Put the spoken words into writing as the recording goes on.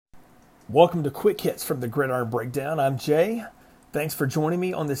Welcome to Quick Hits from the Gridiron Breakdown. I'm Jay. Thanks for joining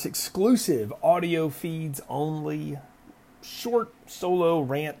me on this exclusive audio feeds only short solo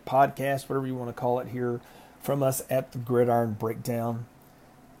rant podcast, whatever you want to call it here from us at the Gridiron Breakdown.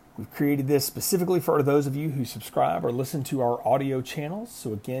 We've created this specifically for those of you who subscribe or listen to our audio channels.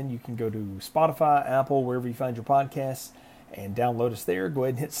 So again, you can go to Spotify, Apple, wherever you find your podcasts, and download us there. Go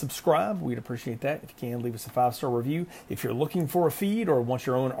ahead and hit subscribe. We'd appreciate that. If you can, leave us a 5-star review. If you're looking for a feed or want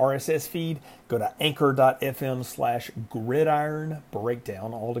your own RSS feed, go to anchor.fm/gridiron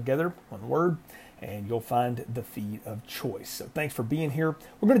breakdown, all together, one word, and you'll find the feed of choice. So thanks for being here.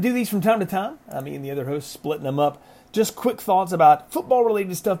 We're going to do these from time to time. Me and the other hosts splitting them up. Just quick thoughts about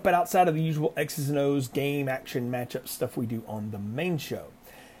football-related stuff, but outside of the usual X's and O's, game, action, matchup stuff we do on the main show.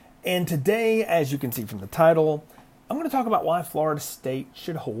 And today, as you can see from the title, I'm going to talk about why Florida State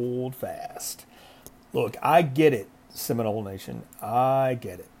should hold fast. Look, I get it, Seminole Nation. I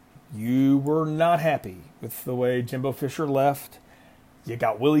get it. You were not happy with the way Jimbo Fisher left. You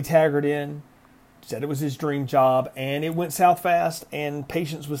got Willie Taggart in, said it was his dream job, and it went south fast, and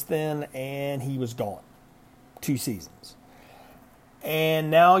patience was thin, and he was gone. 2 seasons. And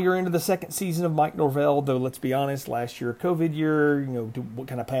now you're into the second season of Mike Norvell, though let's be honest, last year, COVID year, what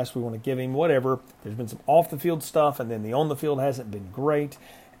kind of pass we want to give him, whatever. There's been some off-the-field stuff, and then the on-the-field hasn't been great.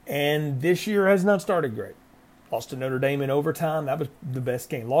 And this year has not started great. Lost to Notre Dame in overtime. That was the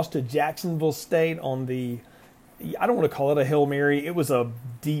best game. Lost to Jacksonville State on I don't want to call it a Hail Mary. It was a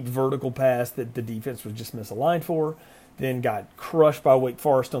deep vertical pass that the defense was just misaligned for. Then got crushed by Wake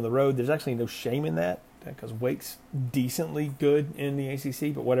Forest on the road. There's actually no shame in that, because Wake's decently good in the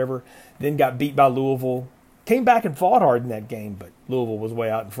ACC, but whatever. Then got beat by Louisville. Came back and fought hard in that game, but Louisville was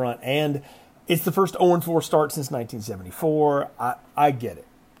way out in front. And it's the first 0-4 start since 1974. I get it.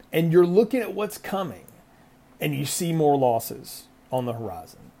 And you're looking at what's coming, and you see more losses on the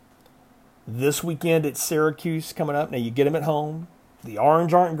horizon. This weekend it's Syracuse coming up. Now you get them at home. The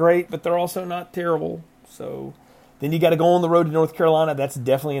Orange aren't great, but they're also not terrible. So then you got to go on the road to North Carolina. That's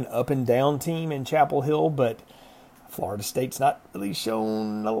definitely an up and down team in Chapel Hill, but Florida State's not really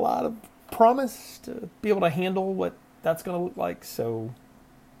shown a lot of promise to be able to handle what that's going to look like. So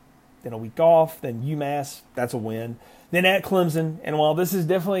then a week off, then UMass, that's a win. Then at Clemson, and while this is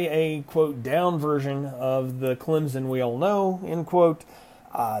definitely a, quote, down version of the Clemson we all know, end quote,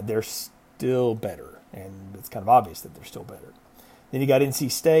 they're still better. And it's kind of obvious that they're still better. Then you got NC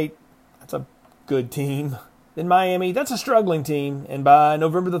State. That's a good team. Then Miami, that's a struggling team. And by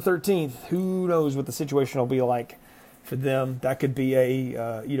November the 13th, who knows what the situation will be like for them. That could be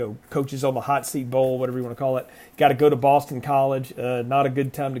a, coaches on the hot seat bowl, whatever you want to call it. Got to go to Boston College. Not a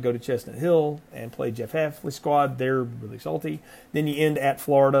good time to go to Chestnut Hill and play Jeff Hafley's squad. They're really salty. Then you end at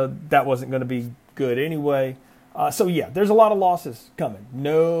Florida. That wasn't going to be good anyway. There's a lot of losses coming.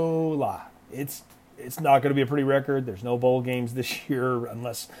 No lie. It's not going to be a pretty record. There's no bowl games this year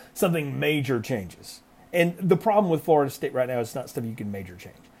unless something major changes. And the problem with Florida State right now is not stuff you can major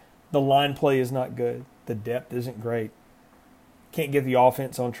change. The line play is not good. The depth isn't great. Can't get the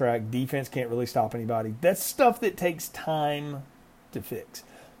offense on track. Defense can't really stop anybody. That's stuff that takes time to fix.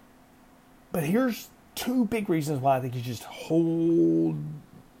 But here's 2 big reasons why I think you just hold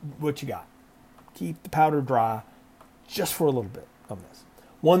what you got. Keep the powder dry just for a little bit on this.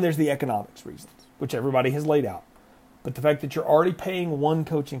 One, there's the economics reasons, which everybody has laid out. But the fact that you're already paying one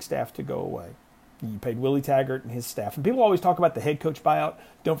coaching staff to go away. You paid Willie Taggart and his staff. And people always talk about the head coach buyout.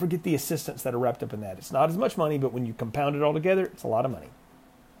 Don't forget the assistants that are wrapped up in that. It's not as much money, but when you compound it all together, it's a lot of money.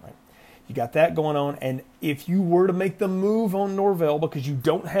 Right? You got that going on. And if you were to make the move on Norvell because you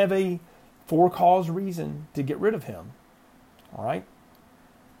don't have a for-cause reason to get rid of him, all right,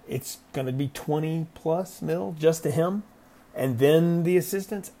 it's going to be 20+ mil just to him and then the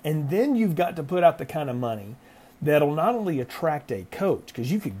assistants. And then you've got to put out the kind of money that'll not only attract a coach,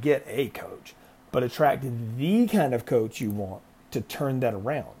 because you could get a coach, but attract the kind of coach you want to turn that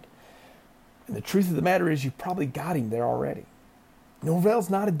around. And the truth of the matter is you probably got him there already. Norvell's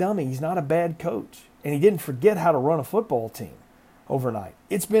not a dummy. He's not a bad coach. And he didn't forget how to run a football team overnight.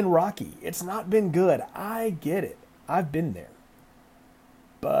 It's been rocky. It's not been good. I get it. I've been there.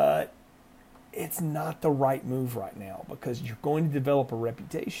 But it's not the right move right now because you're going to develop a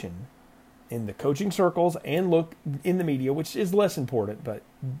reputation in the coaching circles and look in the media, which is less important, but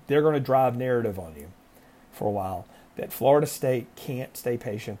they're going to drive narrative on you for a while, that Florida State can't stay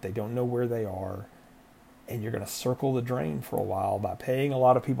patient. They don't know where they are. And you're going to circle the drain for a while by paying a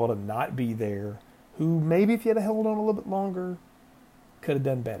lot of people to not be there who maybe if you had held on a little bit longer could have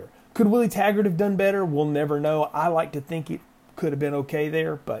done better. Could Willie Taggart have done better? We'll never know. I like to think it could have been okay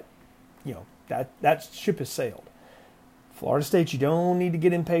there, but that ship has sailed. Florida State, you don't need to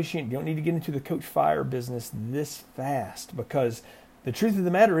get impatient. You don't need to get into the coach fire business this fast, because the truth of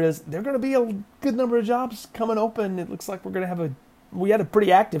the matter is there are going to be a good number of jobs coming open. It looks like we're going to have we had a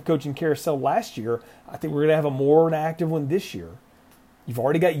pretty active coaching carousel last year. I think we're going to have a more active one this year. You've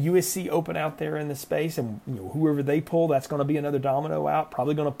already got USC open out there in the space, and whoever they pull, that's going to be another domino out.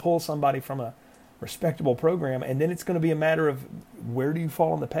 Probably going to pull somebody from a respectable program, and then it's going to be a matter of where do you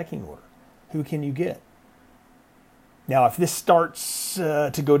fall in the pecking order? Who can you get? Now, if this starts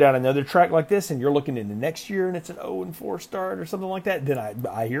to go down another track like this, and you're looking into next year, and it's an 0-4 start or something like that, then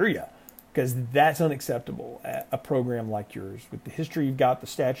I hear you, because that's unacceptable at a program like yours with the history you've got, the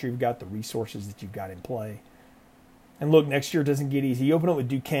stature you've got, the resources that you've got in play. And look, next year doesn't get easy. You open up with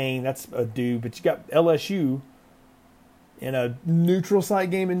Duquesne, that's a do, but you got LSU in a neutral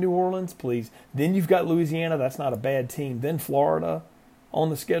site game in New Orleans, please. Then you've got Louisiana, that's not a bad team. Then Florida on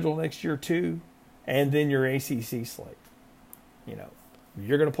the schedule next year too, and then your ACC slate.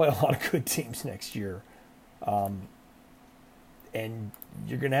 You're going to play a lot of good teams next year, and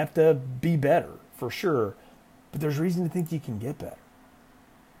you're going to have to be better for sure. But there's reason to think you can get better.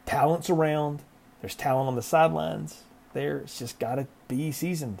 Talent's around. There's talent on the sidelines. It's just got to be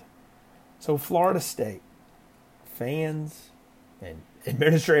seasoned. So Florida State fans and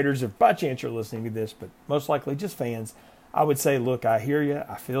administrators, if by chance you're listening to this, but most likely just fans, I would say, look, I hear you,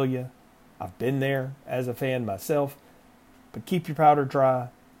 I feel you. I've been there as a fan myself, but keep your powder dry.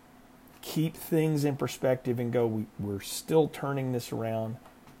 Keep things in perspective and go, we're still turning this around.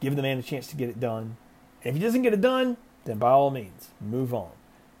 Give the man a chance to get it done. And if he doesn't get it done, then by all means, move on.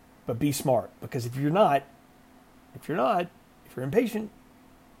 But be smart, because if you're impatient,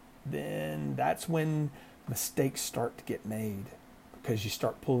 then that's when mistakes start to get made, because you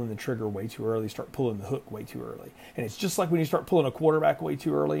start pulling the trigger way too early, start pulling the hook way too early. And it's just like when you start pulling a quarterback way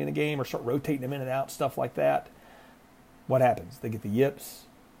too early in a game or start rotating them in and out, stuff like that. What happens? They get the yips.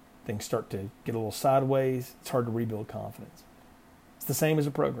 Things start to get a little sideways. It's hard to rebuild confidence. It's the same as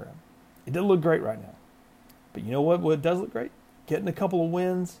a program. It doesn't look great right now. But you know what does look great? Getting a couple of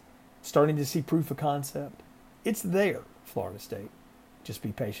wins, starting to see proof of concept. It's there, Florida State. Just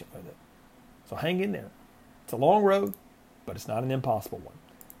be patient with it. So hang in there. It's a long road, but it's not an impossible one.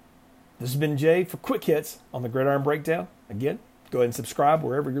 This has been Jay for Quick Hits on the Gridiron Breakdown. Again, go ahead and subscribe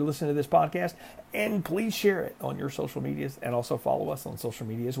wherever you're listening to this podcast, and please share it on your social medias, and also follow us on social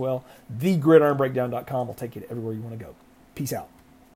media as well. TheGridironBreakdown.com will take you to everywhere you want to go. Peace out.